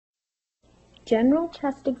General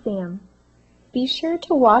chest exam. Be sure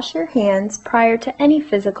to wash your hands prior to any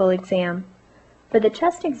physical exam. For the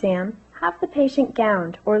chest exam, have the patient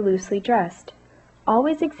gowned or loosely dressed.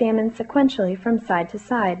 Always examine sequentially from side to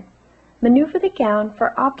side. Maneuver the gown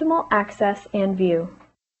for optimal access and view.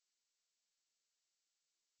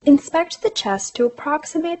 Inspect the chest to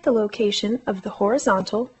approximate the location of the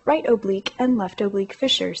horizontal, right oblique, and left oblique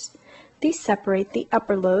fissures. These separate the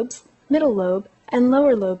upper lobes, middle lobe, and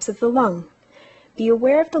lower lobes of the lung. Be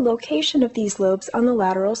aware of the location of these lobes on the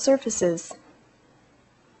lateral surfaces.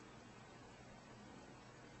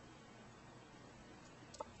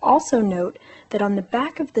 Also note that on the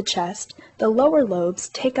back of the chest, the lower lobes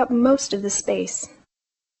take up most of the space.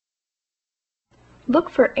 Look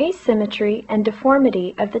for asymmetry and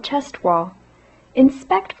deformity of the chest wall.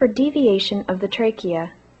 Inspect for deviation of the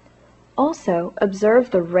trachea. Also,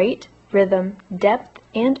 observe the rate, rhythm, depth,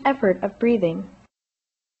 and effort of breathing.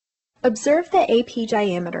 Observe the AP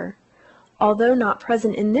diameter. Although not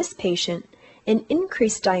present in this patient, an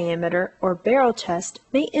increased diameter or barrel chest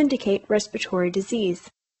may indicate respiratory disease.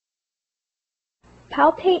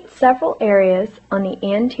 Palpate several areas on the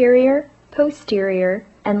anterior, posterior,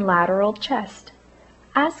 and lateral chest.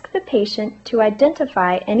 Ask the patient to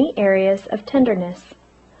identify any areas of tenderness.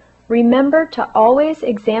 Remember to always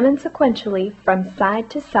examine sequentially from side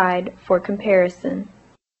to side for comparison.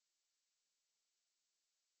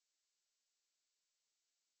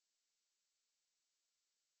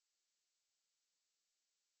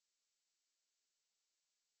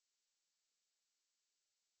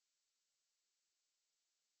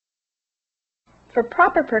 For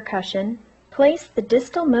proper percussion, place the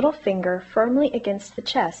distal middle finger firmly against the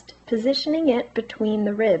chest, positioning it between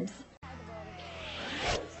the ribs.